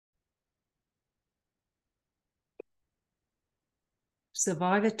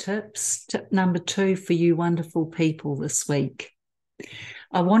Survivor tips, tip number 2 for you wonderful people this week.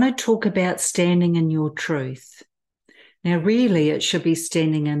 I want to talk about standing in your truth. Now, really, it should be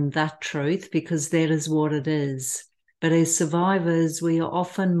standing in that truth because that is what it is. But as survivors, we are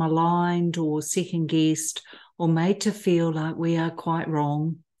often maligned or second-guessed or made to feel like we are quite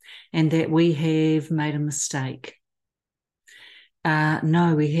wrong and that we have made a mistake.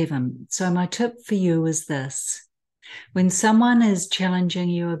 No, we haven't. So my tip for you is this. When someone is challenging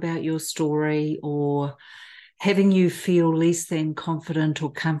you about your story or having you feel less than confident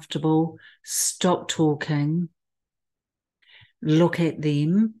or comfortable, stop talking, look at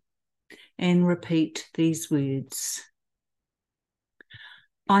them, and repeat these words.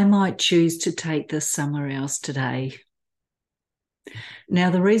 I might choose to take this somewhere else today. Now,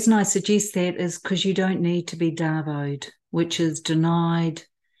 the reason I suggest that is because you don't need to be Darvoed, which is denied,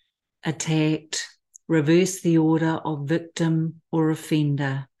 attacked, reverse the order of victim or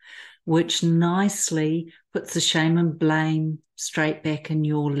offender, which nicely puts the shame and blame straight back in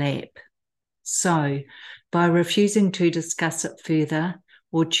your lap. So, by refusing to discuss it further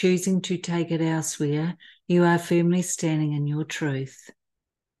or choosing to take it elsewhere, you are firmly standing in your truth.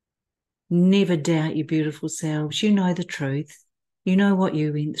 Never doubt your beautiful selves. You know the truth. You know what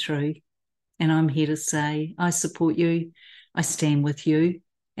you went through. And I'm here to say, I support you, I stand with you,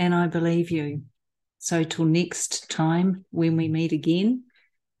 and I believe you. So till next time, when we meet again,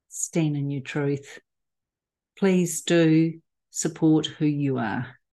 stand in your truth. Please do support who you are.